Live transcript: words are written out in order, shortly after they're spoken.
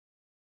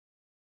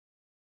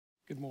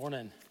Good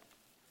morning.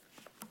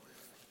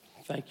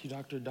 Thank you,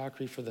 Dr.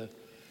 Dockery, for the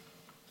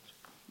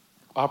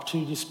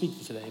opportunity to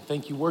speak today.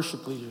 Thank you,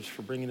 worship leaders,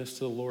 for bringing us to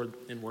the Lord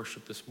in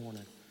worship this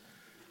morning.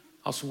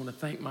 I also want to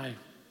thank my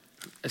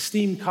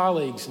esteemed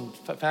colleagues and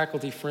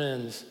faculty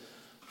friends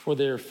for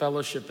their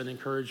fellowship and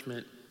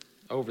encouragement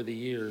over the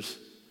years.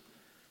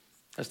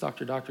 As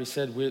Dr. Dockery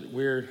said,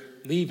 we're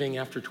leaving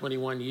after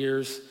 21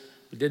 years.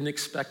 We didn't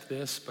expect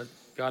this, but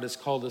God has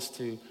called us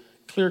to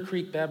Clear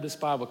Creek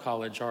Baptist Bible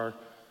College, our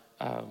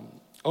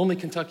only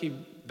Kentucky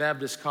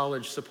Baptist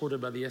college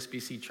supported by the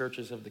SBC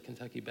churches of the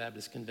Kentucky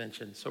Baptist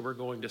Convention. So we're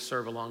going to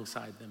serve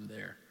alongside them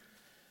there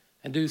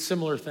and do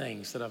similar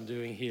things that I'm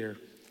doing here.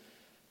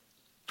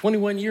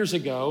 21 years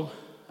ago,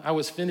 I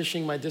was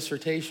finishing my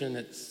dissertation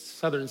at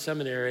Southern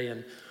Seminary,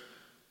 and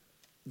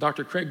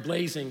Dr. Craig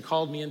Blazing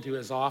called me into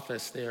his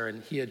office there,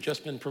 and he had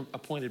just been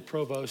appointed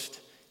provost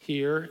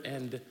here,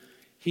 and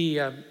he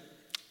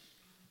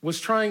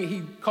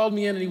called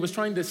me in and he was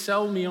trying to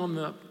sell me on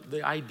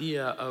the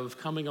idea of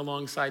coming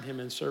alongside him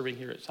and serving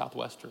here at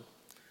Southwestern.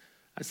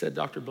 I said,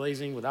 Dr.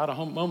 Blazing, without a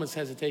moment's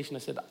hesitation, I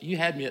said, you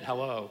had me at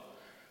hello.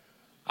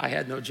 I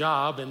had no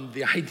job, and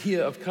the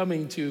idea of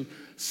coming to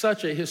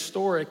such a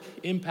historic,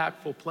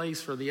 impactful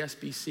place for the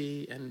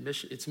SBC and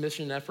its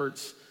mission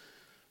efforts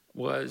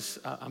was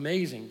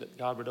amazing that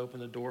God would open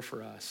the door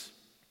for us.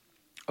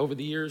 Over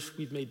the years,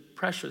 we've made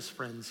precious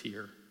friends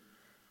here,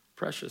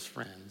 precious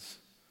friends.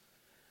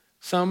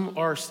 Some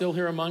are still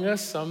here among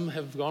us. Some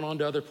have gone on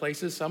to other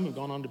places. Some have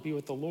gone on to be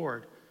with the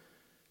Lord.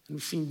 And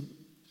we've seen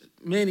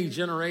many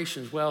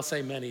generations,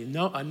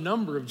 a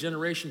number of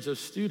generations of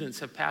students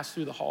have passed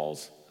through the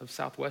halls of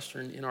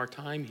Southwestern in our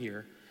time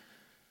here.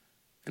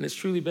 And it's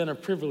truly been a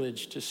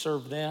privilege to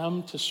serve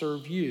them, to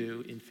serve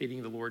you in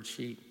feeding the Lord's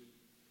sheep.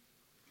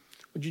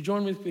 Would you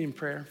join with me in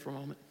prayer for a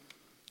moment?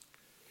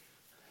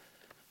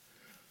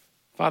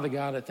 Father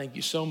God, I thank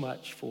you so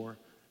much for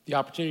the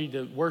opportunity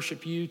to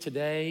worship you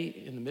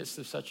today in the midst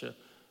of such a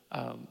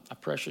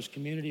precious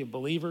community of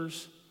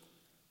believers.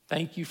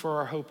 Thank you for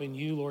our hope in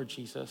you, Lord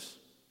Jesus.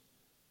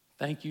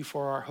 Thank you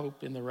for our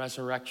hope in the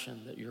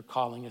resurrection that you're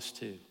calling us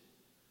to.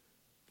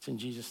 It's in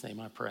Jesus'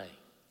 name I pray.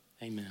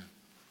 Amen.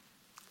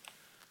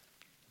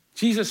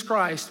 Jesus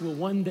Christ will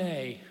one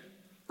day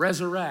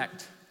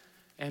resurrect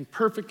and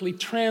perfectly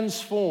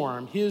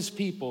transform his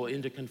people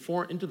into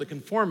the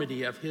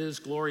conformity of his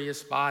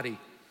glorious body.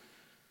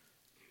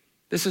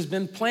 This has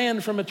been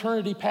planned from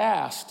eternity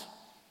past,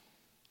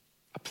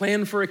 a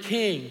plan for a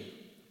king,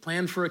 a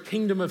plan for a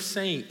kingdom of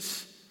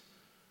saints,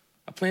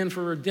 a plan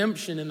for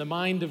redemption in the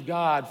mind of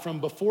God from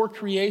before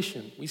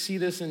creation. We see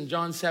this in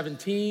John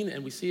 17,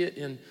 and we see it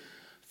in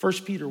 1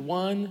 Peter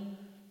 1.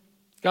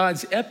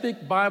 God's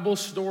epic Bible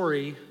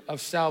story of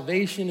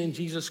salvation in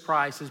Jesus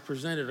Christ is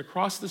presented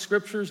across the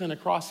scriptures and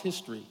across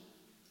history.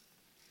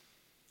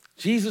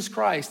 Jesus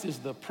Christ is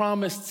the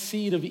promised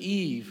seed of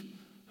Eve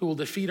who will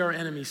defeat our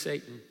enemy,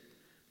 Satan.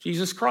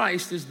 Jesus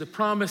Christ is the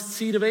promised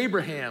seed of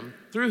Abraham,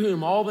 through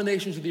whom all the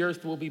nations of the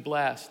earth will be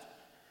blessed.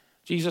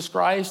 Jesus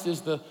Christ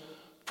is the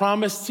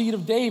promised seed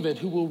of David,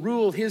 who will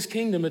rule his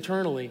kingdom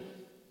eternally.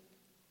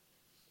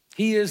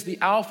 He is the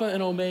Alpha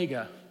and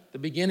Omega, the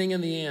beginning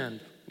and the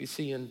end, we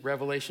see in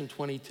Revelation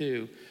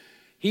 22.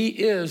 He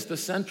is the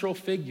central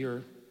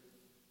figure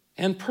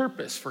and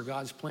purpose for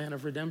God's plan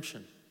of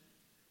redemption.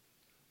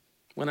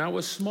 When I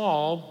was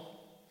small,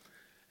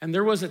 and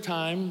there was a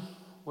time,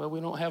 well,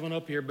 we don't have one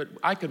up here, but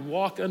I could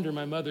walk under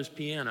my mother's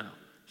piano.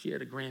 She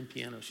had a grand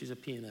piano. She's a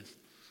pianist.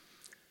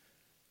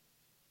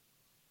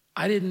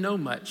 I didn't know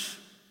much.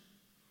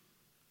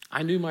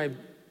 I knew my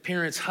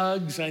parents'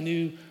 hugs. I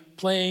knew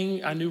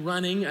playing. I knew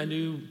running. I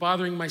knew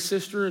bothering my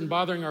sister and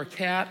bothering our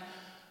cat,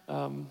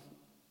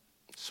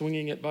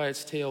 swinging it by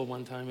its tail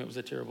one time. It was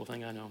a terrible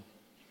thing, I know.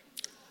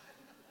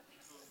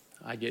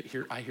 I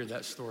hear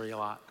that story a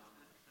lot.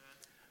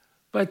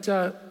 But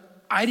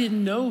I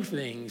didn't know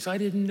things. I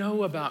didn't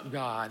know about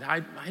God.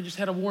 I just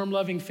had a warm,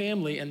 loving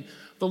family, and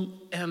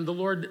the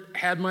Lord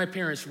had my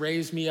parents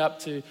raise me up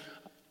to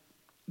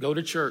go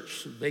to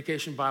church,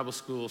 vacation Bible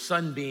school,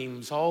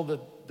 sunbeams, all the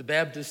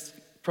Baptist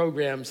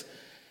programs,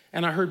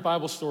 and I heard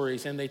Bible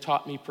stories, and they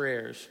taught me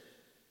prayers.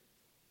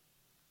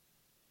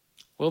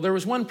 Well, there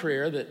was one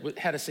prayer that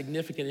had a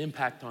significant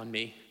impact on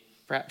me.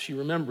 Perhaps you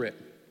remember it.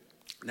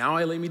 Now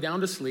I lay me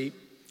down to sleep.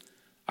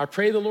 I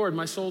pray the Lord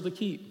my soul to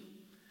keep.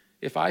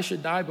 If I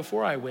should die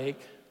before I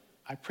wake,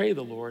 I pray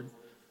the Lord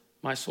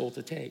my soul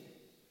to take.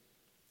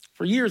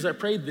 For years I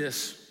prayed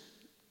this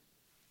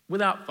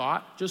without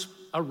thought, just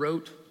a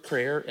rote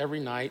prayer every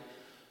night.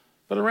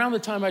 But around the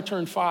time I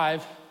turned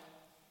 5,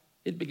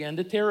 it began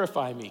to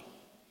terrify me.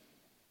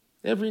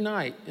 Every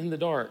night in the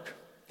dark,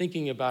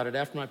 thinking about it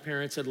after my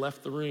parents had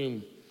left the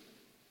room.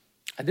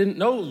 I didn't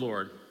know the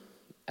Lord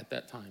at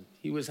that time.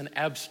 He was an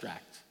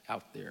abstract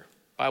out there,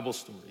 Bible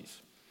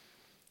stories.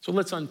 So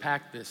let's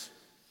unpack this.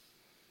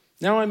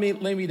 Now I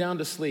lay me down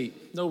to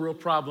sleep. No real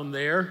problem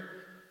there,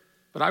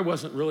 but I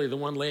wasn't really the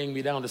one laying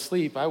me down to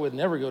sleep. I would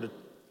never go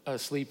to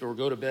sleep or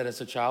go to bed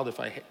as a child if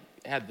I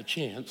had the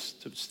chance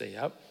to stay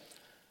up.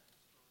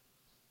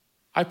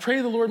 I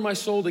pray the Lord my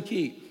soul to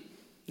keep.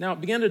 Now,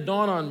 it began to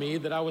dawn on me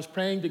that I was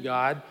praying to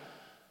God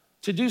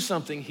to do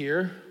something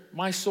here,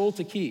 my soul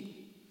to keep.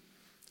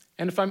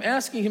 And if I'm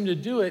asking him to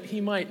do it,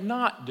 he might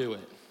not do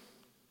it.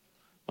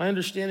 My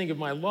understanding of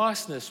my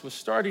lostness was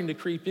starting to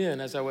creep in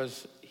as I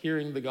was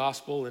hearing the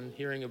gospel and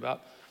hearing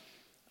about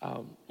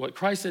what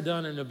Christ had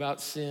done and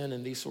about sin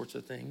and these sorts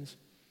of things.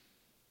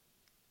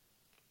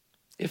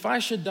 If I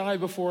should die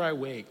before I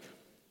wake.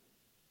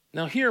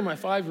 Now here, my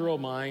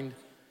 5-year-old mind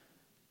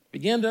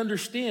began to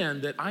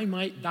understand that I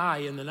might die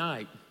in the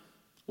night.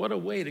 What a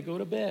way to go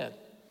to bed.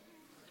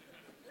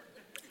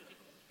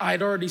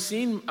 I'd already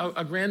seen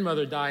a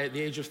grandmother die at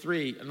the age of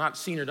 3. Not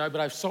seen her die, but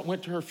I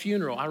went to her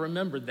funeral. I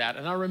remembered that.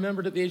 And I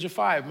remembered at the age of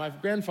 5, my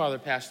grandfather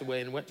passed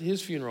away and went to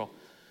his funeral.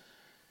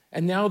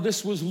 And now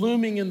this was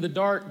looming in the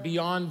dark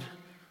beyond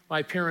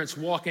my parents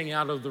walking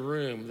out of the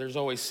room. There's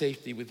always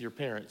safety with your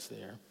parents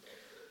there.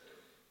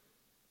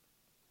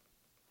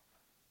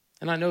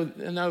 And I know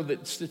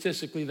that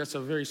statistically that's a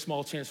very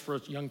small chance for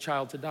a young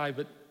child to die,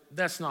 but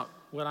that's not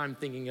what I'm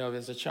thinking of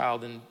as a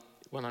child and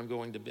when I'm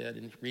going to bed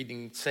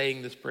and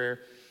saying this prayer.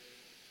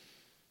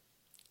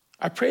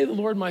 I pray the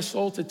Lord my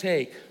soul to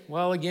take.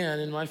 Well, again,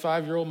 in my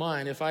 5-year-old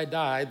mind, if I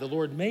die, the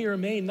Lord may or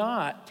may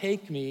not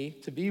take me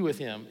to be with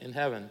him in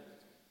heaven.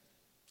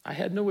 I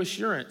had no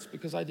assurance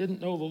because I didn't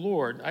know the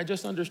Lord. I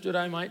just understood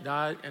I might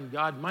die and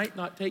God might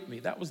not take me.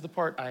 That was the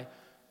part I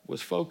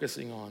was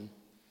focusing on.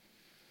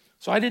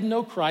 So I didn't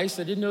know Christ.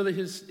 I didn't know that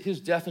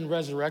his death and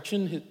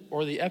resurrection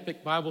or the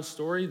epic Bible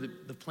story,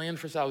 the plan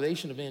for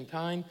salvation of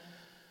mankind.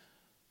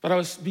 But I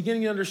was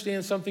beginning to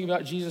understand something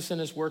about Jesus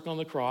and his work on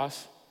the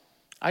cross.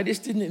 I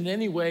just didn't in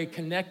any way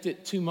connect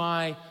it to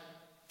my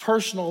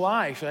personal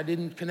life. I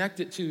didn't connect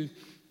it to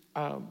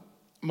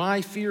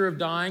my fear of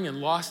dying and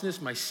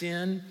lostness, my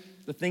sin,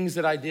 the things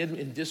that I did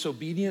in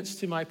disobedience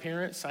to my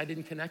parents. I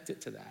didn't connect it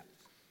to that.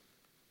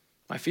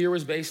 My fear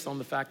was based on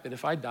the fact that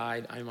if I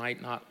died, I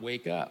might not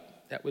wake up.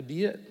 That would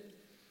be it.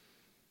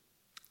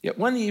 Yet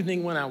one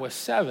evening when I was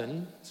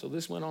 7, so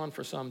this went on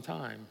for some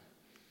time,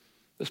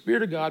 the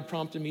Spirit of God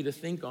prompted me to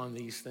think on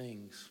these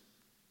things.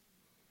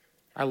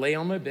 I lay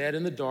on my bed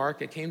in the dark.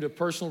 I came to a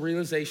personal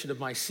realization of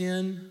my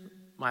sin,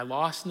 my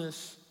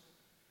lostness,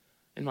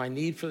 and my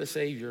need for the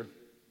Savior.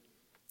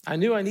 I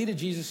knew I needed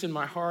Jesus in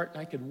my heart,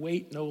 and I could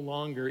wait no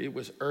longer. It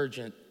was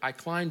urgent. I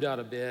climbed out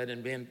of bed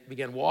and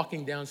began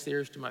walking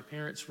downstairs to my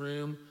parents'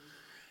 room.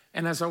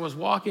 And as I was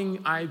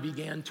walking, I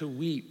began to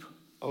weep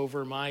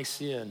over my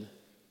sin,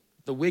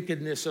 the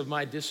wickedness of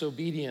my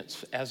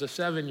disobedience as a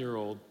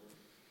 7-year-old.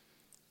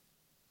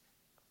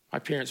 My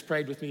parents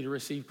prayed with me to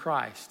receive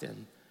Christ,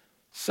 and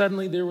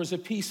suddenly there was a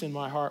peace in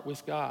my heart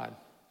with God.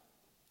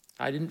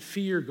 I didn't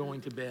fear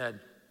going to bed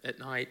at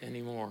night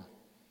anymore.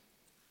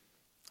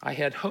 I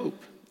had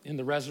hope in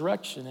the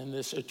resurrection and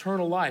this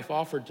eternal life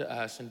offered to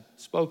us and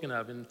spoken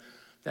of in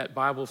that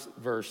Bible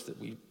verse that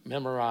we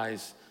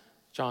memorize,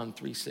 John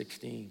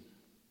 3:16.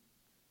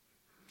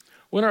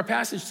 Well, in our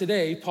passage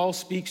today, Paul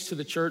speaks to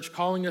the church,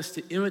 calling us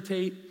to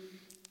imitate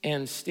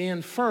and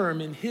stand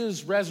firm in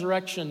his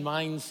resurrection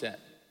mindset.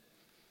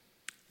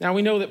 Now,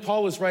 we know that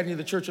Paul is writing to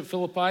the church at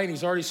Philippi, and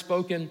he's already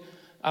spoken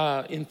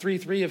in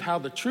 3:3 of how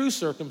the true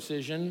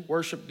circumcision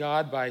worship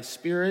God by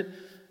spirit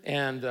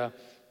and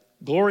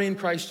glory in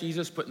Christ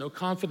Jesus, put no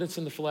confidence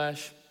in the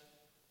flesh.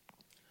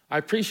 I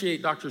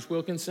appreciate Drs.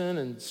 Wilkinson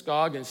and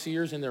Skog and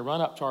Sears in their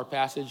run-up to our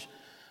passage,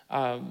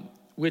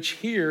 which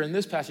here in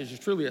this passage is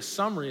truly a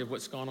summary of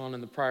what's gone on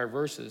in the prior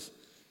verses.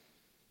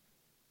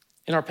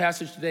 In our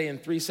passage today in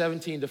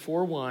 3:17 to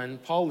 4:1,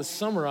 Paul is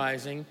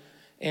summarizing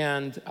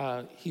and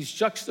he's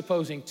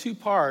juxtaposing 2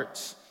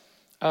 parts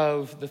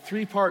of the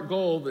 3-part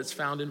goal that's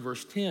found in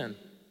verse 10.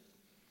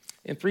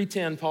 In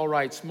 3:10, Paul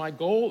writes, "My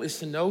goal is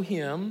to know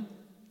him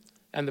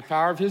and the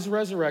power of his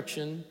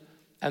resurrection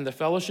and the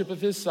fellowship of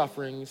his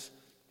sufferings,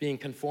 being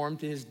conformed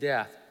to his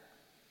death."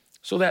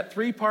 So that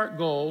 3-part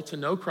goal, to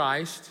know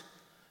Christ,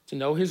 to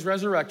know his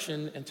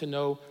resurrection, and to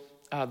know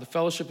the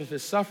fellowship of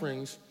his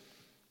sufferings,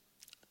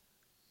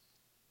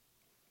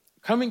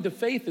 coming to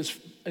faith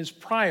is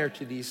prior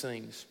to these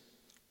things.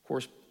 Of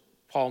course,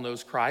 Paul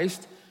knows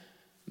Christ.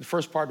 The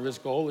first part of his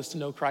goal is to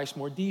know Christ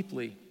more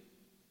deeply.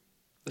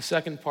 The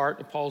second part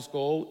of Paul's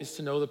goal is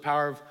to know the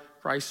power of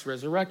Christ's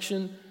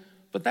resurrection,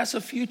 but that's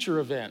a future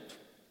event.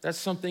 That's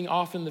something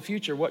off in the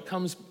future. What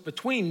comes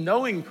between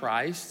knowing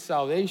Christ,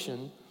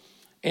 salvation,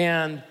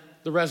 and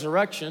the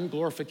resurrection,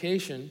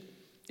 glorification,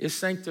 is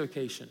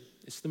sanctification.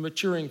 It's the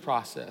maturing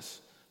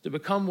process to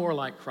become more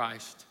like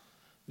Christ,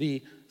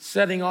 the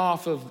setting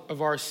off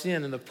of our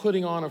sin and the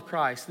putting on of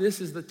Christ.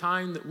 This is the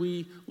time that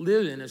we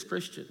live in as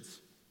Christians.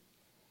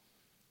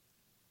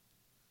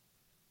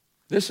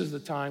 This is the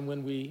time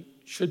when we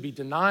should be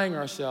denying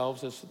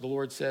ourselves, as the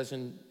Lord says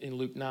in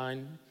Luke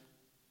 9,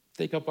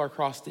 take up our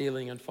cross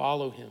daily and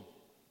follow him.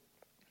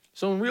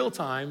 So in real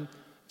time,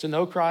 to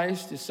know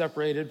Christ is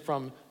separated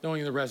from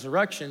knowing the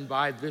resurrection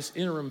by this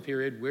interim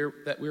period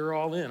that we're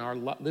all in,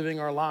 living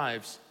our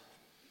lives.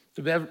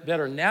 To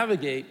better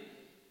navigate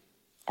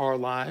our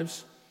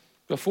lives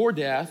before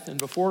death and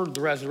before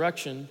the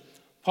resurrection,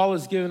 Paul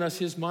has given us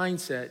his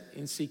mindset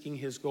in seeking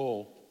his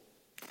goal.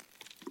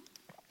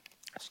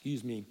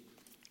 Excuse me,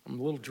 I'm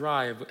a little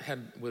dry.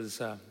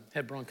 I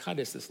had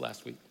bronchitis this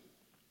last week.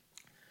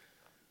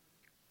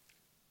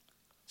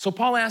 So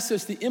Paul asks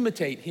us to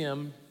imitate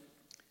him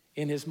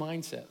in his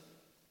mindset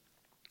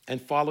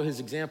and follow his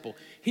example.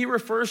 He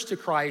refers to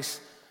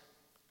Christ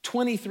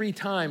 23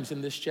 times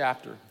in this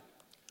chapter.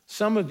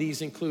 Some of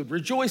these include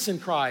rejoice in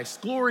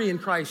Christ, glory in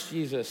Christ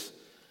Jesus.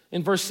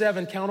 In verse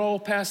 7, count all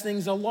past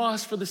things a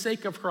loss for the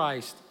sake of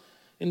Christ.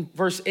 In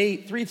verse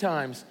 8, 3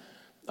 times,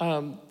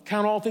 count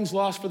all things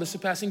lost for the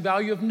surpassing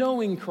value of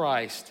knowing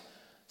Christ.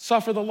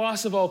 Suffer the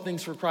loss of all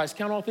things for Christ.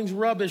 Count all things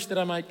rubbish that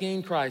I might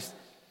gain Christ.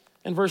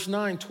 And verse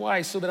 9,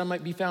 twice, so that I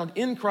might be found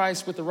in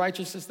Christ with the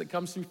righteousness that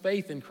comes through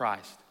faith in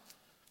Christ.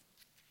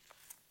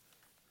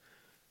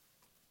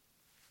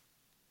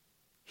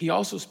 He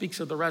also speaks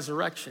of the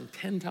resurrection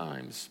 10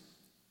 times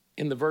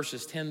in the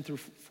verses 10 through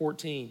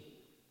 14,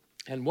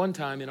 and 1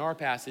 time in our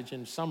passage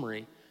in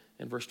summary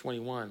in verse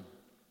 21.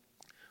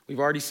 We've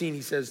already seen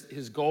he says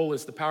his goal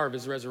is the power of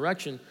his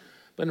resurrection,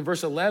 but in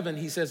verse 11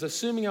 he says,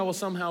 assuming I will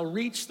somehow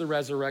reach the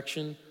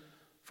resurrection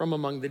from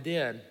among the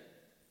dead.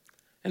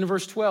 And in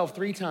verse 12,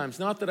 3 times,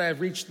 not that I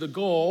have reached the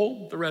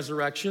goal, the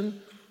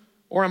resurrection,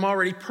 or I'm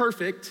already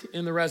perfect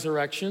in the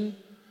resurrection,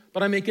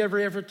 but I make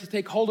every effort to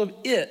take hold of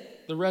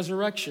it, the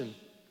resurrection,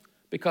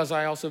 because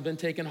I also have been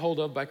taken hold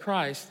of by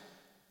Christ.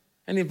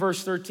 And in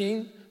verse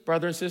 13,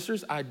 brothers and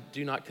sisters, I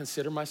do not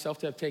consider myself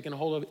to have taken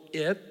hold of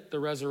it, the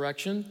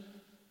resurrection,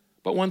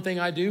 but one thing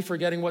I do,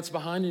 forgetting what's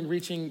behind and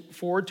reaching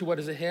forward to what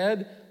is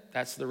ahead,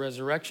 that's the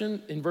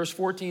resurrection. In verse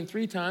 14,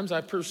 3 times,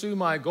 I pursue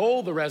my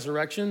goal, the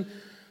resurrection,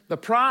 the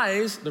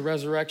prize, the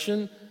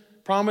resurrection,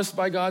 promised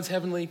by God's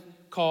heavenly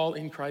call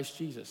in Christ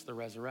Jesus, the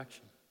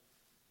resurrection.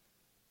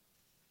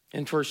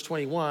 In verse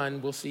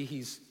 21, we'll see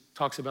he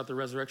talks about the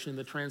resurrection and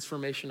the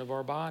transformation of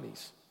our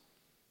bodies.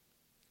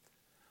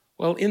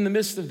 Well, in the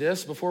midst of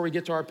this, before we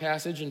get to our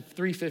passage in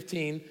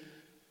 3:15,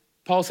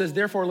 Paul says,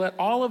 therefore, let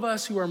all of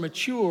us who are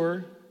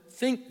mature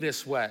think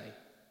this way.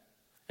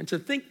 And to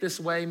think this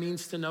way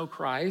means to know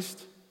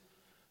Christ,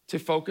 to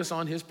focus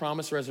on his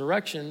promised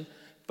resurrection,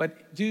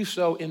 but do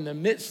so in the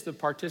midst of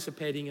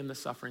participating in the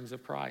sufferings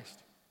of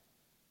Christ,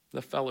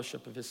 the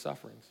fellowship of his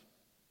sufferings.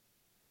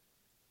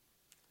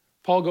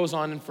 Paul goes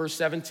on in verse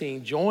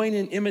 17, join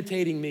in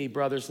imitating me,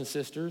 brothers and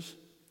sisters.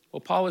 Well,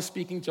 Paul is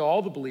speaking to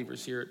all the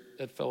believers here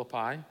at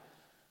Philippi,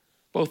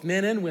 both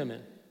men and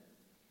women.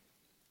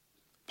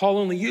 Paul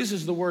only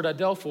uses the word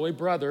adelphoi,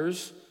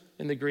 brothers,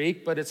 in the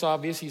Greek, but it's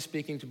obvious he's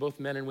speaking to both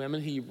men and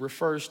women. He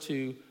refers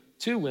to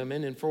 2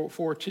 women in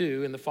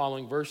 4:2 in the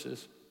following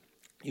verses,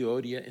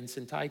 Euodia and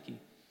Syntyche.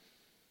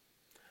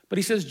 But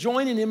he says,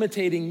 join in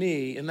imitating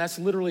me, and that's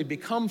literally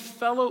become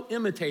fellow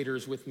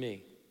imitators with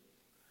me,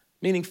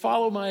 meaning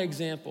follow my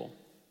example.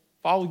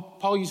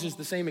 Paul uses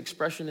the same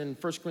expression in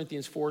 1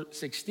 Corinthians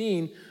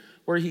 4:16,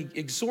 where he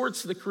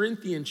exhorts the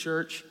Corinthian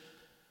church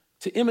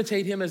to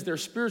imitate him as their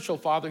spiritual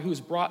father who has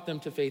brought them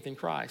to faith in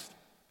Christ.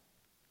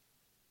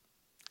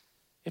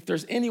 If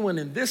there's anyone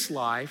in this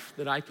life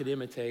that I could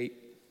imitate,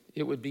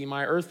 it would be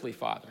my earthly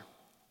father.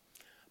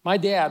 My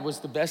dad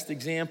was the best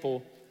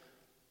example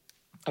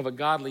of a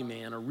godly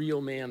man, a real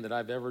man that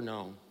I've ever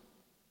known.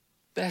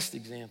 Best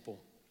example.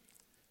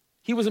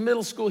 He was a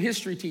middle school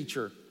history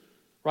teacher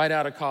right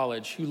out of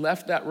college who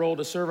left that role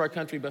to serve our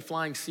country by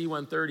flying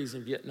C-130s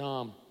in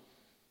Vietnam.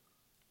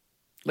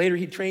 Later,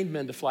 he trained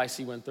men to fly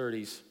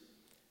C-130s.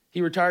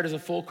 He retired as a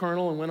full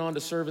colonel and went on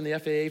to serve in the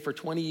FAA for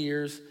 20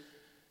 years.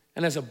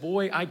 And as a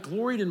boy, I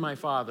gloried in my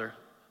father.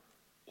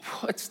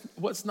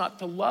 What's not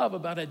to love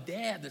about a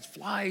dad that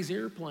flies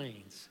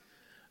airplanes?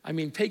 I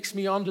mean, takes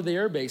me onto the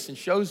airbase and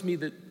shows me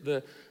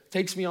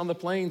takes me on the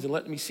planes and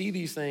let me see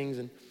these things.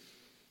 And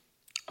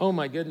oh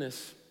my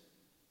goodness.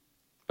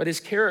 But his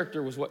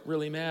character was what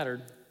really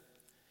mattered.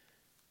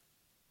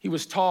 He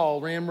was tall,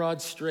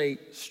 ramrod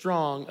straight,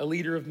 strong, a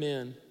leader of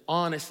men,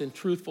 honest and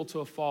truthful to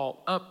a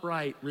fault,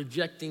 upright,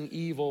 rejecting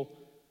evil,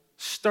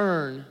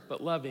 stern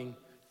but loving,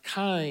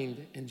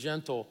 kind and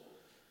gentle,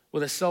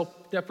 with a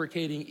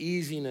self-deprecating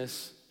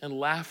easiness and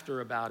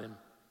laughter about him.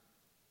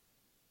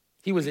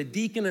 He was a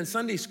deacon and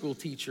Sunday school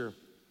teacher.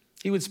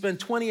 He would spend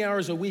 20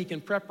 hours a week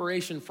in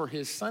preparation for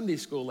his Sunday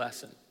school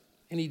lesson,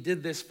 and he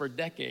did this for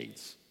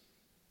decades.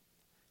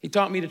 He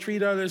taught me to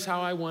treat others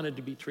how I wanted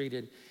to be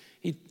treated.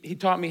 He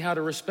taught me how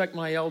to respect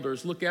my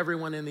elders, look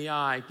everyone in the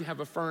eye,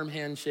 have a firm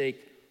handshake,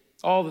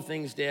 all the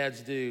things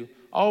dads do.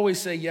 Always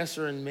say yes,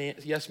 sir, and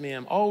yes,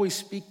 ma'am. Always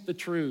speak the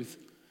truth.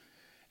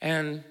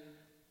 And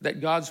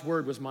that God's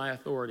word was my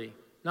authority,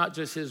 not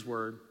just his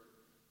word.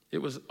 It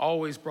was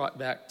always brought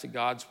back to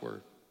God's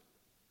word.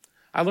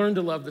 I learned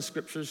to love the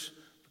scriptures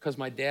because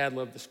my dad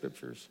loved the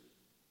scriptures.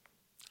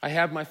 I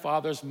have my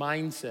father's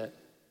mindset.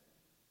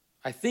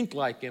 I think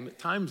like him. At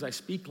times I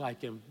speak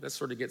like him. That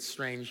sort of gets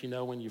strange,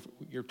 when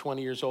you're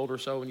 20 years old or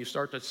so and you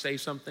start to say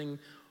something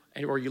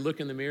or you look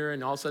in the mirror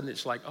and all of a sudden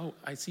it's like, oh,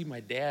 I see my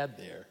dad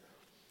there.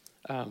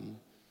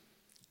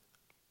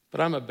 But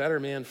I'm a better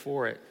man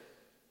for it.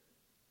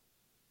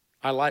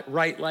 I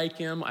write like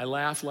him. I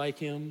laugh like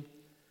him.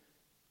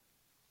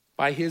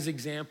 By his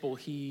example,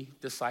 he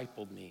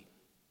discipled me.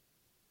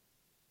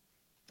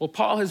 Well,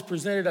 Paul has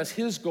presented us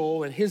his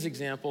goal and his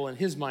example and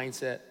his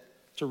mindset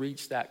to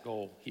reach that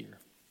goal here.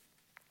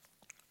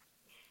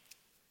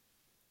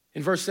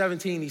 In verse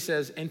 17, he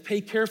says, and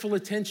pay careful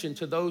attention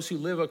to those who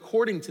live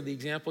according to the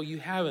example you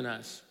have in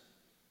us.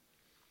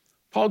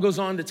 Paul goes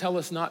on to tell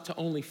us not to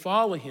only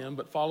follow him,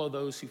 but follow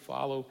those who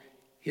follow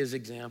his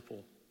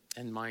example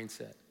and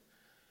mindset.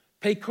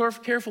 Pay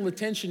careful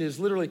attention is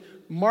literally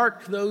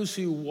mark those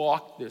who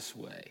walk this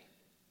way.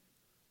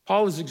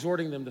 Paul is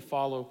exhorting them to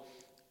follow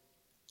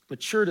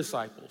mature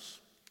disciples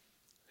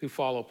who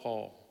follow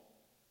Paul.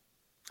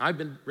 I've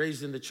been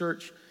raised in the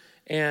church,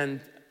 and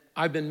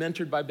I've been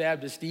mentored by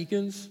Baptist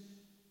deacons.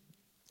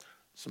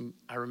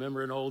 I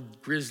remember an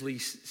old grizzly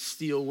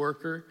steel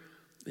worker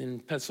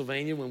in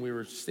Pennsylvania when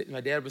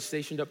my dad was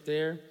stationed up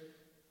there,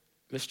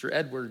 Mr.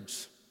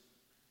 Edwards.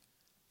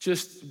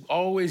 Just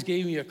always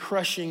gave me a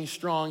crushing,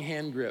 strong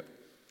hand grip.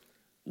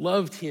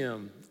 Loved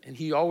him, and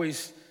he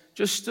always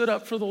just stood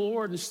up for the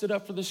Lord and stood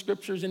up for the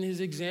scriptures and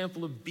his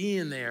example of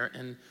being there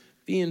and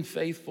being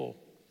faithful.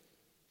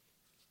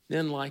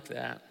 Men like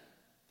that,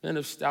 men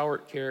of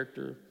stalwart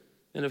character,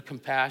 men of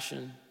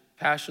compassion,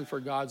 passion for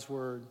God's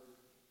word.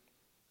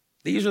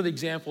 These are the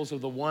examples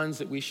of the ones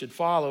that we should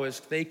follow as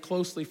they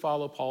closely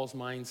follow Paul's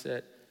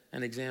mindset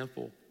and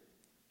example.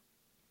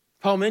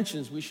 Paul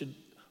mentions we should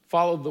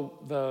follow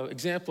the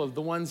example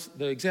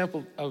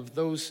of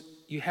those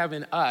you have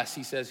in us,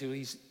 he says.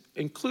 He's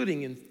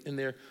including in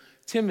there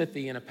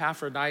Timothy and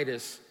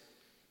Epaphroditus.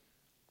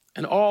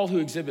 And all who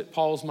exhibit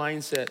Paul's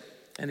mindset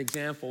and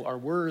example are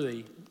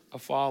worthy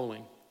of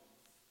following.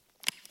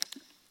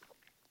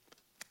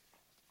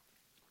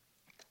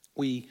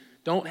 We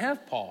don't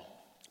have Paul,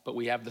 but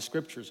we have the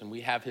scriptures and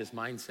we have his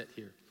mindset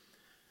here.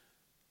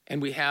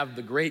 And we have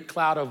the great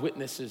cloud of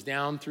witnesses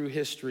down through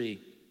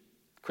history,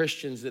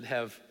 Christians that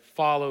have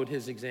followed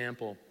his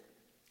example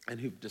and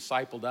who've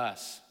discipled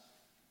us.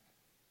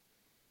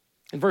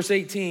 In verse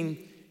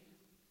 18,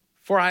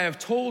 for I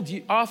have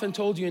often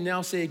told you and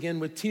now say again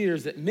with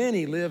tears that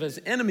many live as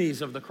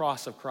enemies of the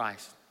cross of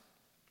Christ.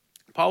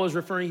 Paul is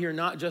referring here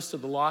not just to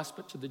the lost,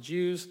 but to the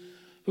Jews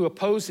who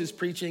opposed his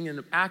preaching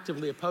and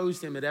actively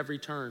opposed him at every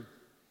turn.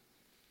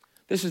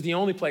 This is the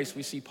only place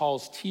we see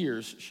Paul's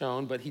tears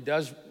shown, but he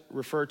does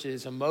refer to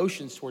his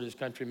emotions toward his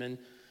countrymen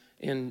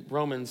in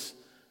Romans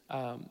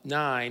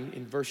 9,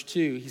 in verse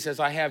 2. He says,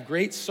 I have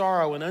great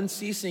sorrow and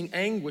unceasing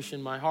anguish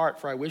in my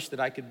heart, for I wish that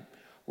I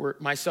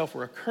myself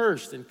were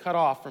accursed and cut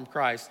off from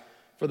Christ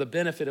for the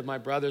benefit of my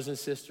brothers and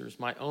sisters,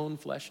 my own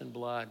flesh and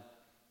blood.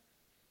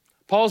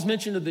 Paul's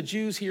mention of the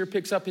Jews here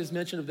picks up his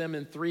mention of them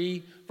in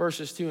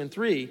verses 2 and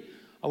 3,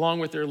 along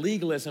with their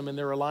legalism and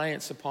their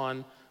reliance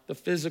upon the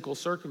physical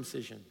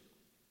circumcision.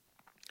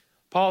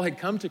 Paul had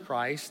come to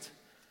Christ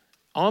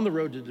on the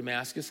road to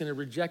Damascus and had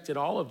rejected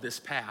all of this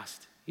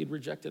past. He had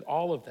rejected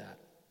all of that.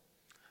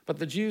 But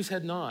the Jews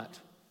had not.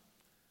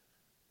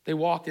 They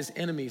walk as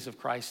enemies of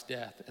Christ's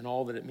death and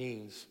all that it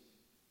means.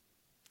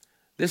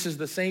 This is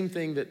the same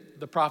thing that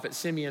the prophet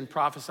Simeon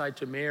prophesied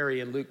to Mary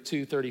in Luke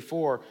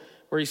 2:34,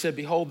 where he said,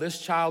 behold,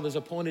 this child is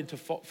appointed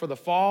for the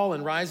fall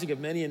and rising of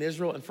many in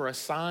Israel and for a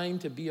sign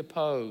to be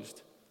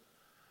opposed.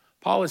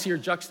 Paul is here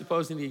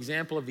juxtaposing the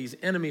example of these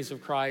enemies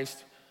of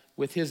Christ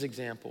with his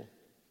example.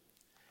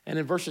 And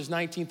in verses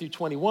 19 through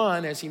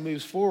 21, as he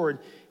moves forward,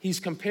 he's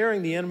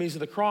comparing the enemies of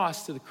the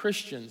cross to the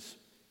Christians.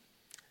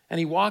 And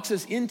he walks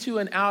us into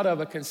and out of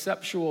a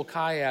conceptual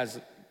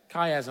chiasm,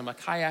 a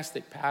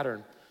chiastic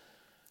pattern,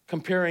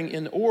 comparing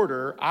in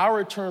order our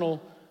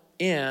eternal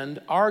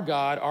end, our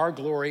God, our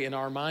glory, and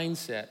our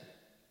mindset.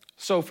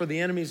 So for the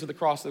enemies of the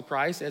cross of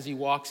Christ, as he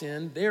walks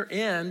in, their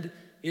end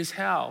is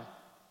hell,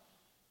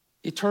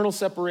 eternal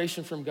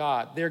separation from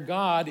God. Their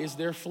God is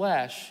their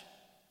flesh,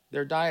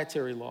 their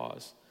dietary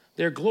laws.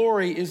 Their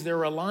glory is their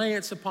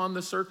reliance upon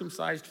the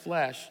circumcised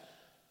flesh.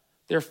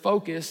 Their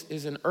focus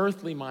is an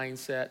earthly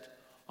mindset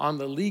on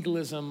the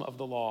legalism of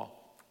the law.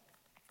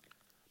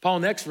 Paul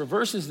next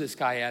reverses this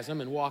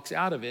chiasm and walks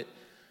out of it,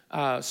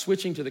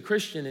 switching to the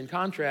Christian in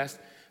contrast,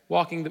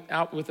 walking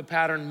out with the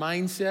pattern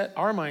mindset,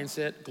 our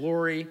mindset,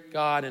 glory,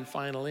 God, and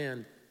final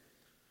end.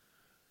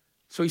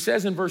 So he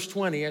says in verse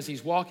 20, as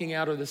he's walking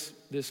out of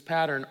this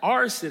pattern,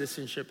 our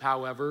citizenship,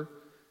 however,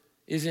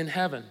 is in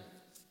heaven.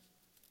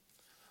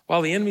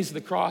 While the enemies of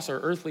the cross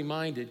are earthly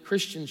minded,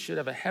 Christians should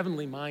have a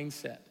heavenly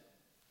mindset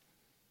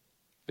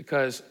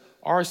because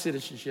our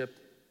citizenship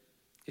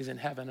is in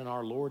heaven and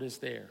our Lord is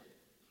there.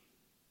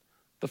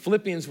 The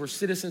Philippians were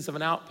citizens of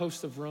an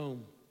outpost of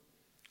Rome.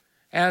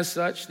 As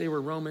such, they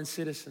were Roman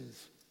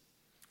citizens.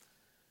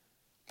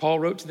 Paul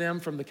wrote to them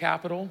from the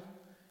capital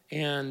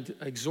and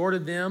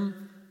exhorted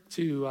them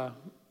to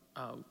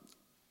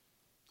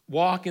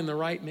walk in the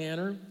right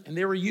manner. And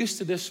they were used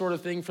to this sort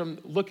of thing from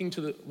looking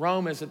to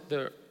Rome as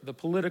the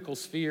political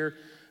sphere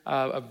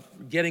of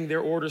getting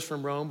their orders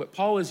from Rome. But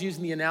Paul is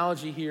using the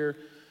analogy here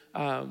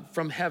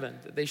from heaven,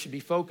 that they should be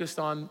focused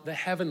on the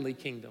heavenly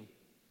kingdom.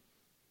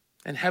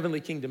 And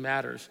heavenly kingdom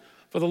matters.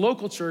 For the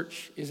local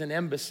church is an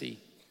embassy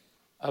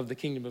of the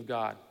kingdom of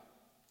God,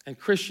 and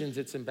Christians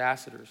its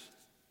ambassadors.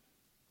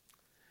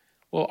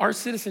 Well, our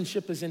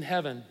citizenship is in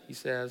heaven, he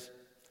says,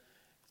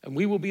 and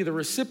we will be the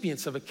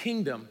recipients of a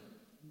kingdom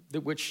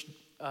that which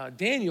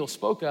Daniel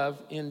spoke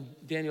of in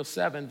Daniel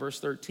 7, verse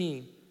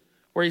 13,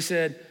 where he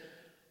said,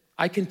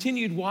 I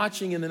continued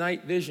watching in the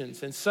night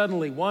visions, and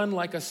suddenly one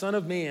like a son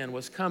of man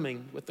was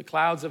coming with the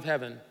clouds of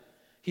heaven.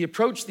 He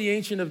approached the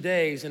Ancient of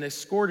Days and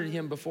escorted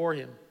him before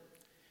him.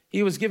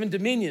 He was given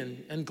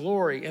dominion and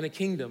glory and a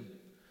kingdom,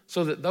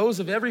 so that those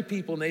of every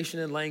people, nation,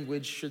 and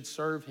language should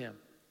serve him.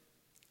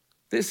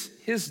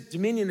 His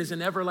dominion is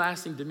an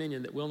everlasting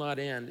dominion that will not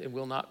end and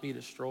will not be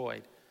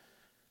destroyed.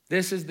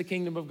 This is the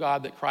kingdom of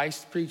God that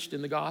Christ preached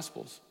in the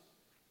Gospels.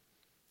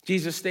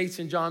 Jesus states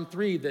in John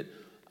 3 that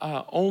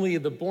only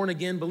the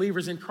born-again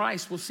believers in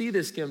Christ will see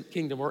this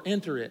kingdom or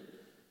enter it.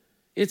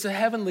 It's a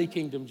heavenly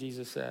kingdom,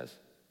 Jesus says.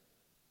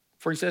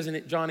 For he says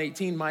in John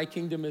 18, my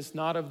kingdom is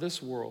not of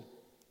this world.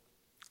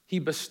 He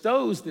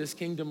bestows this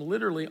kingdom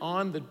literally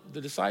on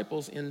the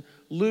disciples in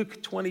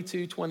Luke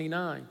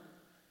 22:29.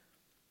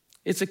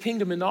 It's a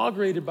kingdom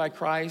inaugurated by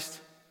Christ,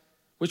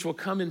 which will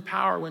come in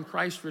power when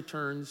Christ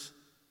returns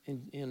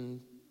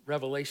in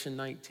Revelation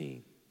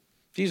 19.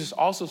 Jesus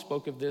also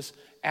spoke of this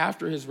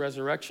after his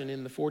resurrection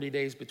in the 40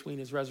 days between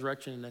his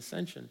resurrection and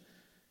ascension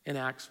in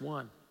Acts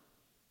 1.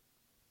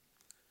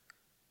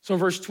 So in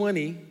verse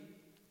 20,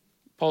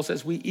 Paul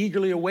says, we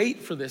eagerly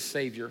await for this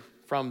Savior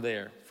from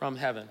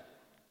heaven.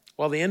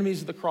 While the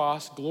enemies of the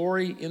cross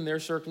glory in their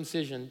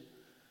circumcision,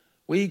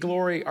 we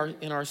glory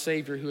in our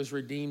Savior who has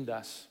redeemed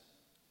us.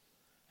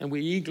 And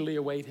we eagerly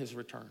await his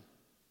return.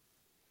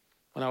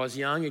 When I was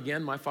young,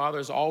 again, my father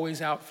was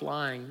always out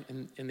flying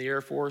in the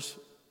Air Force,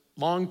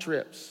 long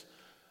trips.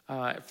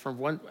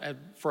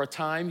 For a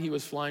time, he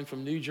was flying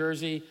from New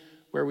Jersey,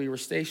 where we were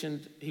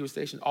stationed. He was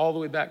stationed all the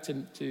way back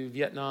to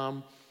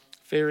Vietnam,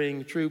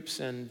 ferrying troops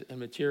and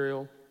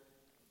material.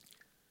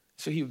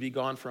 So he would be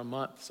gone for a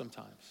month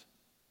sometimes.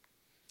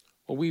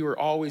 Well, we were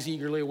always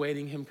eagerly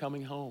awaiting him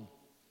coming home.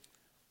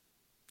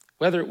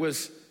 Whether it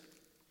was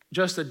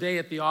just a day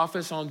at the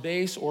office on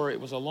base or it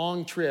was a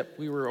long trip,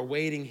 we were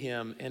awaiting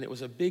him, and it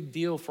was a big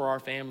deal for our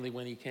family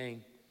when he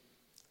came.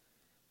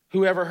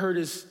 Whoever heard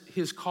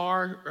his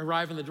car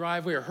arrive in the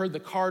driveway or heard the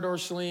car door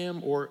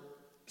slam or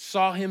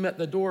saw him at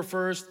the door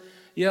first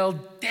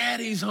yelled,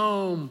 Daddy's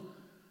home.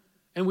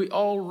 And we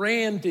all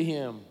ran to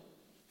him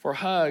for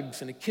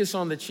hugs and a kiss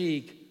on the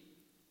cheek.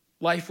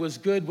 Life was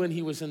good when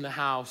he was in the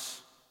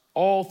house.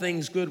 All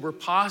things good were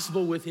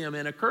possible with him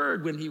and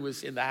occurred when he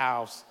was in the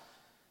house.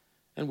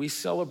 And we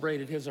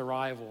celebrated his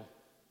arrival.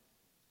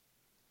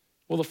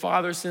 Well, the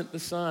Father sent the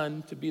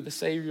Son to be the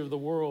Savior of the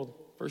world,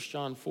 1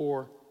 John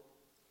 4.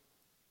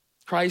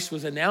 Christ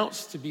was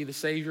announced to be the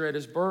Savior at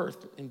his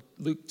birth in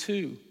Luke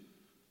 2.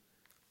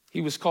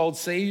 He was called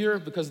Savior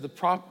because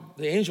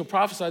the angel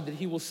prophesied that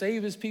he will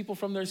save his people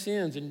from their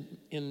sins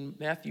in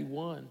Matthew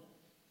 1.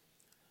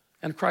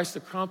 And Christ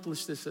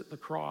accomplished this at the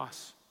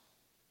cross.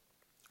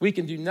 We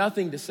can do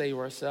nothing to save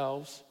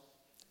ourselves.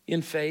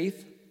 In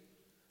faith,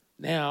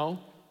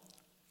 now,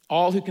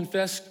 all who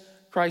confess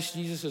Christ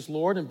Jesus as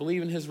Lord and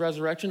believe in his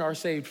resurrection are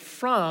saved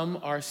from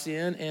our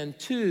sin and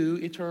to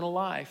eternal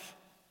life.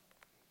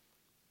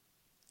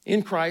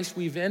 In Christ,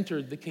 we've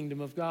entered the kingdom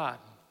of God.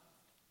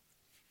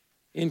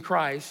 In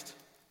Christ,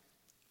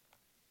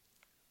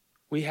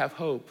 we have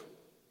hope.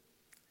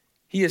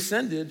 He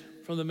ascended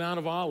from the Mount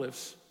of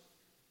Olives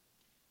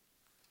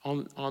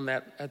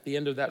at the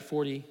end of that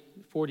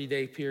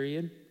 40-day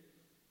period.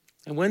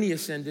 And when he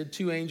ascended,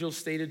 two angels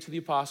stated to the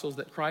apostles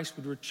that Christ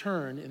would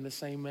return in the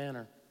same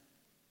manner.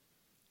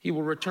 He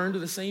will return to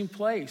the same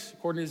place.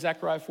 According to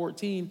Zechariah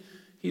 14,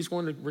 he's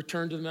going to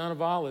return to the Mount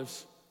of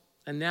Olives.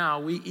 And now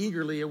we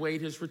eagerly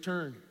await his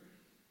return.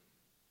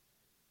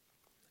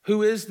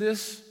 Who is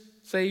this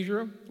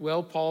Savior?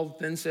 Well, Paul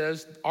then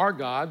says, our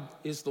God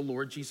is the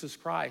Lord Jesus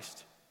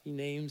Christ. He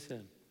names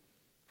him.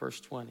 Verse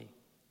 20.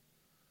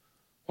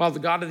 While the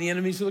God of the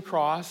enemies of the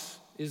cross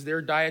is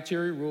their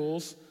dietary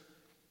rules,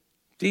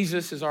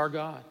 Jesus is our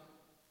God.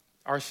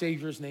 Our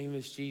Savior's name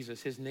is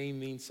Jesus. His name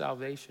means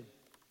salvation.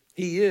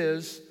 He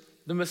is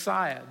the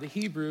Messiah, the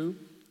Hebrew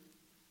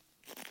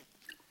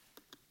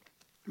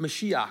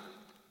Mashiach,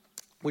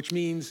 which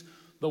means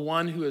the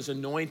one who is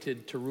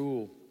anointed to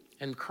rule.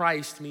 And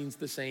Christ means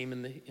the same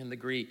in the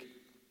Greek,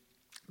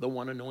 the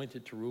one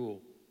anointed to rule.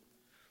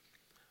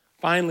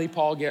 Finally,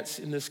 Paul gets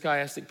in this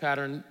chiastic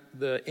pattern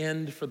the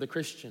end for the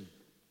Christian.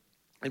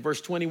 In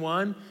verse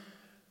 21,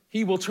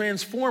 he will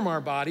transform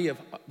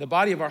the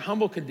body of our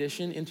humble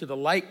condition into the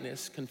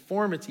likeness,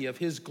 conformity of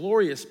his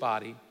glorious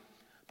body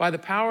by the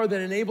power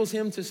that enables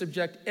him to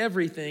subject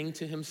everything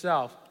to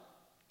himself.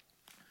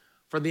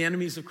 For the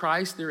enemies of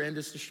Christ, their end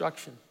is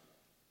destruction.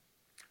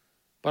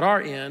 But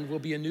our end will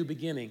be a new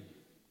beginning.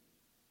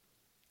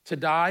 To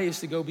die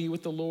is to go be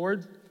with the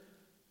Lord,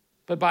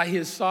 but by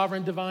his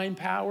sovereign divine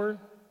power,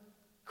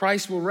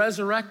 Christ will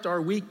resurrect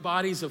our weak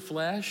bodies of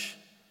flesh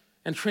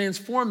and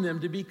transform them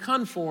to be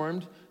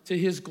conformed to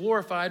his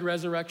glorified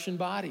resurrection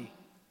body.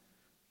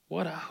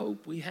 What a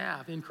hope we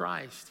have in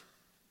Christ.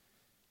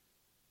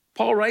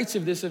 Paul writes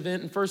of this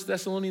event in 1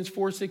 Thessalonians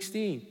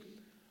 4:16.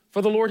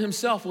 For the Lord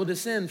himself will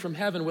descend from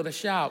heaven with a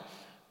shout,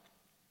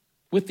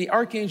 with the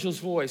archangel's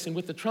voice, and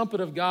with the trumpet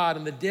of God,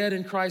 and the dead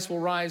in Christ will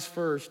rise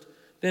first.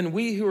 Then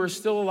we who are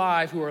still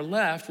alive, who are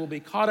left, will be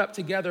caught up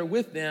together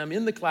with them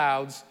in the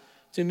clouds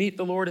to meet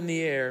the Lord in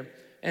the air,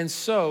 and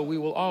so we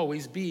will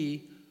always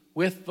be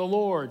with the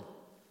Lord.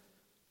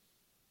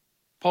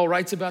 Paul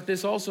writes about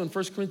this also in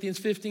 1 Corinthians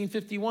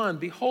 15:51.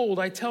 Behold,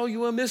 I tell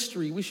you a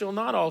mystery. We shall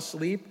not all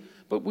sleep,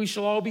 but we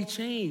shall all be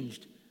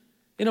changed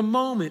in a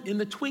moment, in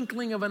the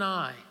twinkling of an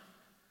eye,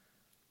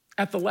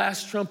 at the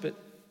last trumpet.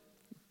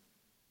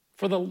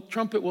 For the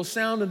trumpet will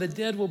sound, and the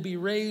dead will be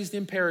raised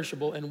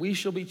imperishable, and we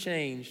shall be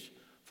changed.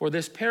 For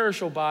this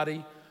perishable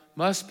body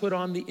must put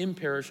on the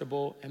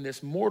imperishable, and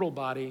this mortal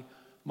body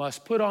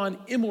must put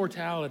on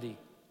immortality.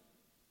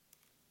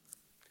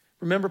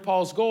 Remember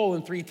Paul's goal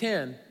in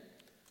 3:10,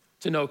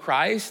 to know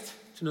Christ,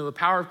 to know the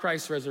power of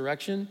Christ's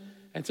resurrection,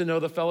 and to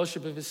know the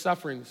fellowship of his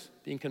sufferings,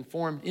 being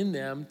conformed in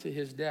them to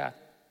his death.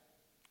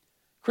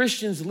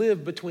 Christians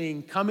live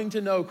between coming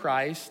to know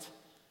Christ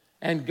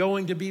and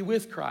going to be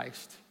with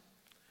Christ.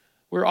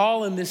 We're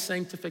all in this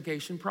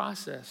sanctification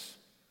process.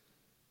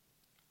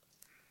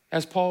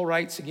 As Paul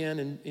writes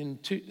again in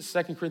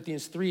 2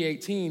 Corinthians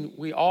 3:18,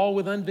 we all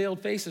with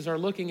unveiled faces are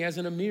looking as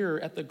in a mirror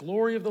at the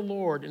glory of the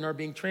Lord and are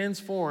being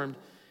transformed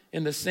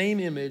in the same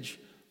image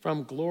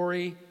from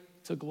glory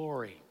to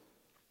glory.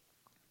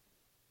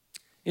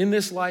 In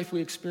this life,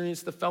 we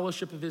experience the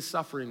fellowship of his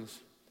sufferings.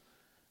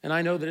 And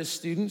I know that as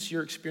students,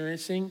 you're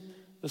experiencing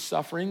the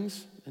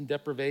sufferings and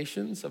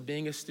deprivations of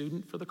being a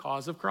student for the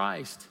cause of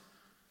Christ.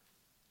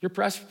 Your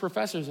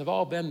professors have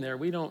all been there.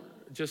 We don't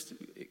just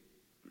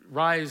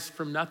rise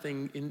from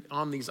nothing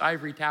on these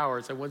ivory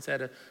towers. I once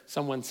had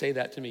someone say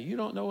that to me. You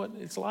don't know what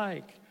it's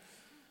like.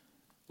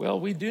 Well,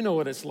 we do know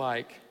what it's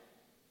like.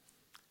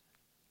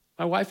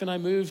 My wife and I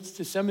moved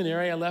to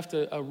seminary. I left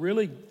a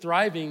really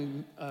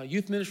thriving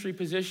youth ministry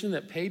position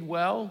that paid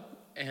well,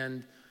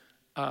 and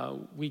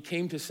we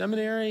came to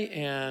seminary,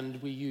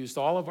 and we used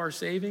all of our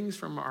savings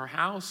from our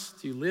house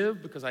to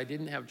live because I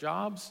didn't have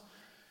jobs.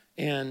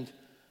 And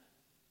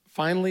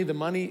finally,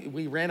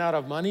 we ran out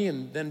of money,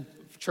 and then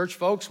church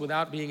folks,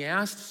 without being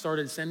asked,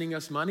 started sending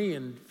us money,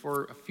 and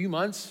for a few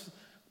months,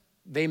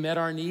 they met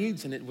our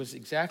needs, and it was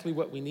exactly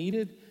what we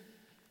needed.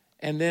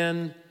 And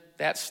then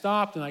that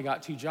stopped, and I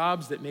got 2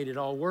 jobs that made it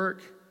all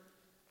work,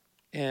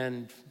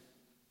 and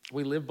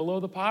we lived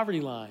below the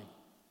poverty line.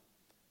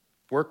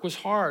 Work was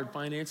hard,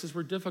 finances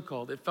were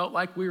difficult. It felt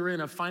like we were in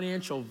a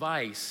financial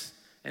vice,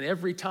 and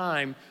every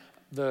time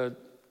the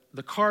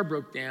car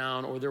broke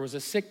down, or there was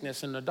a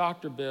sickness and a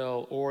doctor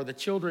bill, or the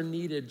children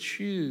needed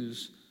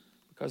shoes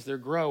because they're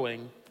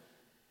growing,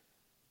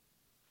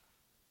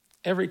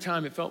 every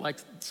time it felt like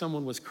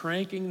someone was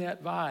cranking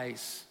that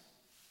vice,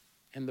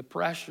 and the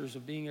pressures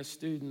of being a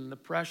student, the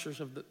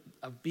pressures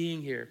of being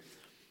here.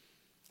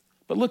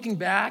 But looking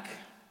back,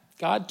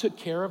 God took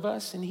care of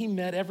us, and he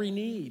met every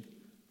need.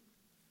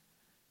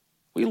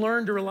 We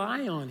learned to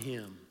rely on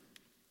him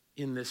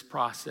in this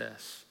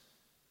process,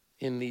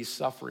 in these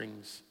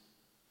sufferings.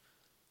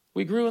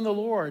 We grew in the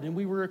Lord, and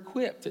we were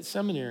equipped at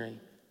seminary.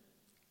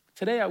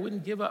 Today, I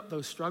wouldn't give up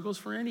those struggles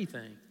for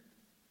anything.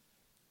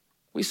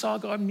 We saw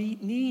God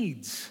meet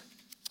needs.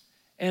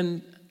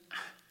 And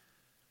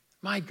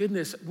my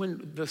goodness,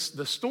 when the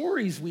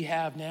stories we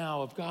have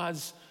now of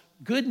God's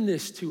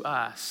goodness to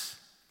us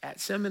at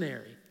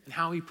seminary and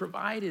how he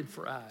provided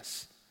for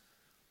us,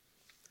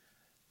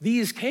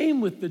 these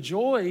came with the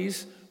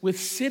joys with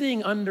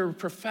sitting under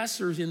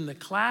professors in the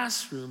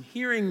classroom,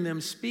 hearing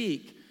them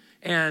speak,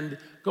 and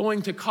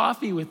going to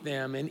coffee with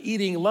them and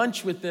eating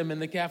lunch with them in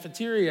the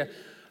cafeteria.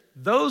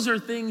 Those are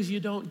things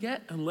you don't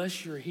get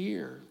unless you're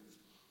here.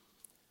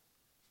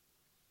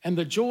 And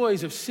the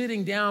joys of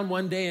sitting down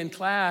one day in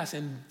class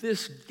and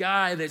this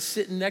guy that's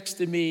sitting next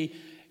to me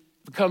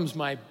becomes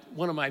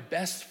one of my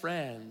best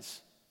friends.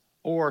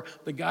 Or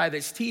the guy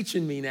that's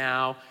teaching me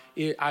now,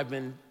 I've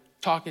been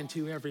talking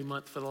to every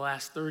month for the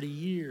last 30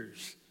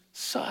 years.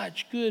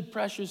 Such good,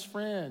 precious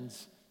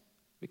friends,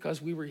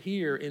 because we were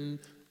here in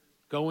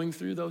going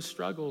through those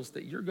struggles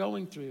that you're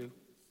going through.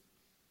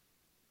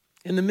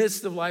 In the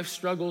midst of life's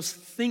struggles,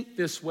 think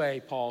this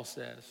way, Paul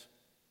says.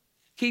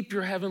 Keep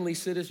your heavenly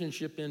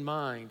citizenship in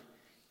mind.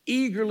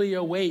 Eagerly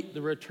await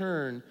the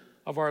return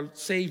of our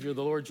Savior,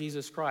 the Lord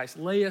Jesus Christ.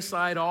 Lay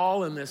aside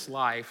all in this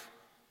life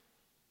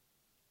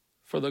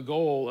for the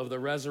goal of the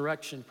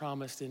resurrection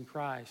promised in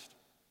Christ.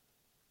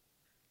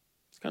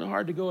 It's kind of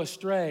hard to go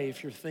astray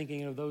if you're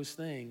thinking of those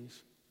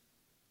things.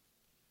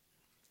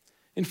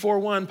 In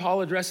 4:1,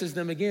 Paul addresses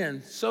them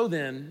again. So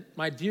then,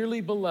 my dearly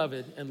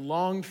beloved and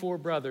longed for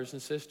brothers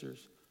and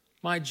sisters,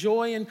 my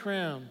joy and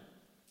crown,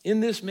 in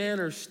this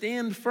manner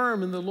stand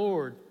firm in the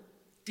Lord,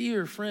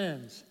 dear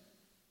friends.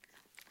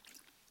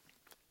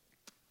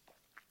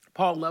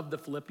 Paul loved the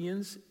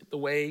Philippians the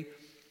way,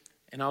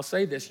 and I'll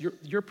say this,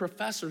 your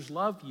professors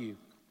love you.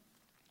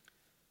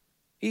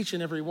 Each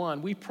and every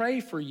one. We pray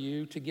for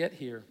you to get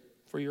here.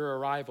 for your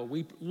arrival.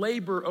 We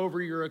labor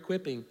over your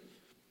equipping.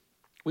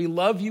 We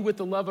love you with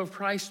the love of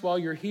Christ while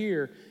you're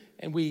here,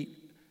 and we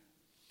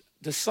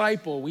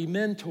disciple, we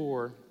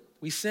mentor,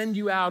 we send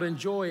you out in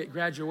joy at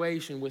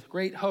graduation with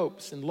great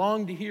hopes and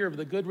long to hear of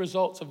the good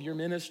results of your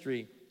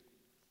ministry.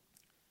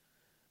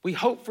 We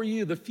hope for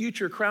you the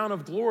future crown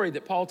of glory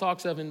that Paul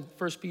talks of in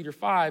 1 Peter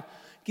 5,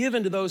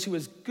 given to those who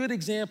as good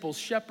examples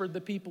shepherd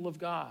the people of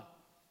God.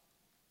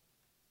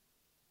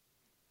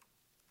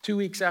 2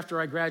 weeks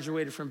after I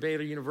graduated from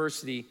Baylor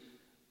University,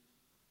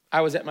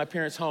 I was at my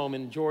parents' home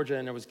in Georgia,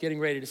 and I was getting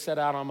ready to set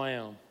out on my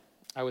own.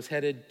 I was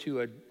headed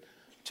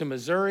to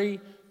Missouri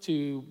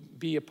to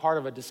be a part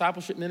of a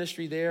discipleship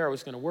ministry there. I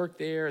was going to work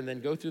there and then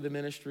go through the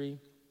ministry.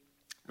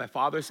 My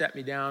father sat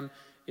me down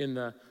in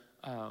the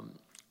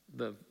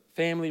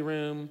family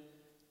room,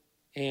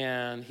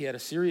 and he had a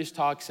serious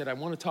talk. He said, I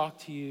want to talk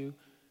to you.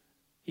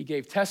 He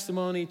gave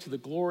testimony to the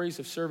glories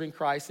of serving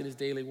Christ in his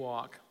daily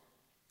walk.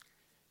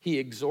 He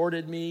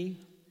exhorted me,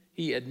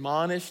 he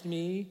admonished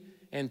me,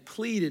 and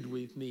pleaded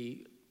with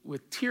me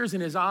with tears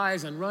in his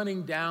eyes and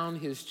running down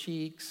his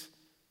cheeks.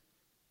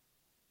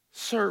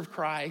 Serve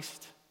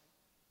Christ,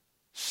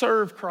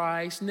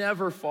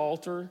 never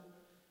falter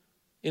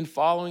in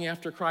following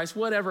after Christ.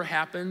 Whatever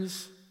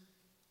happens,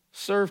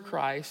 serve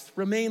Christ.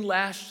 Remain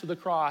lashed to the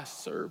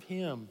cross, serve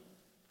him.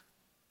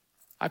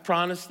 I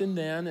promised him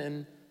then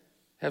and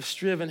have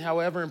striven,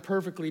 however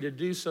imperfectly, to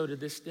do so to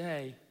this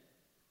day.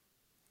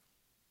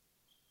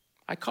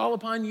 I call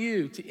upon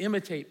you to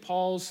imitate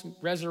Paul's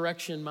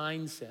resurrection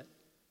mindset.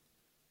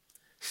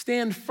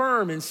 Stand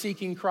firm in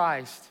seeking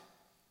Christ.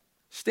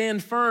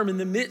 Stand firm in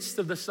the midst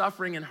of the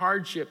suffering and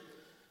hardship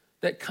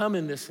that come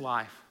in this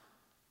life.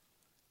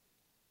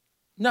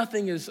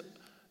 Nothing is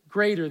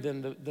greater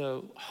than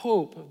the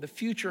hope, the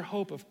future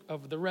hope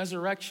of the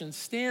resurrection.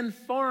 Stand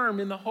firm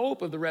in the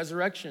hope of the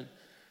resurrection.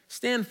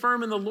 Stand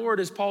firm in the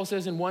Lord, as Paul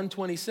says in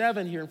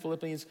 1:27 here in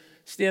Philippians.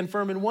 Stand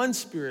firm in one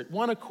spirit,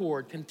 one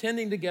accord,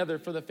 contending together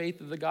for the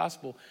faith of the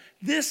gospel.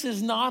 This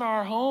is not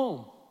our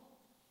home.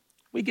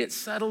 We get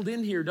settled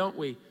in here, don't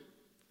we?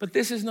 But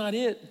this is not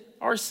it.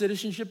 Our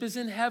citizenship is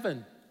in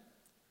heaven.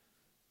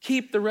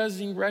 Keep the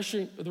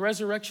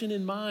resurrection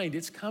in mind.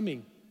 It's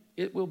coming.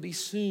 It will be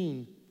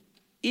soon.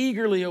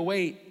 Eagerly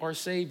await our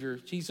Savior,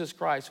 Jesus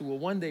Christ, who will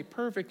one day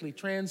perfectly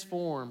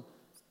transform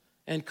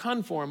and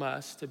conform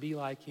us to be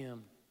like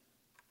him.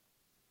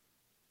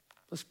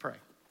 Let's pray.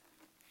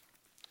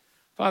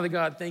 Father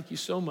God, thank you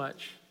so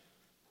much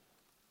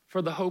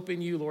for the hope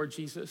in you, Lord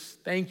Jesus.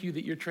 Thank you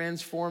that you're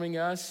transforming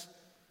us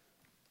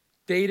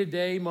day to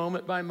day,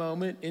 moment by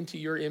moment, into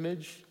your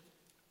image.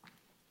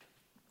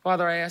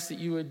 Father, I ask that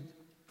you would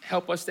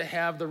help us to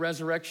have the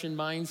resurrection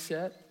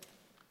mindset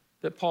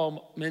that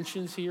Paul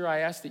mentions here. I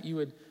ask that you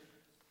would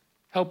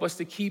help us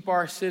to keep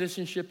our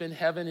citizenship in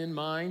heaven in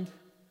mind,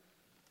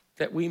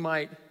 that we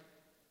might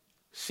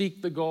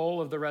seek the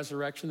goal of the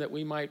resurrection, that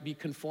we might be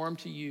conformed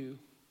to you.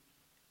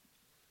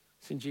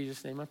 It's in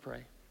Jesus' name I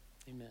pray.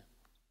 Amen.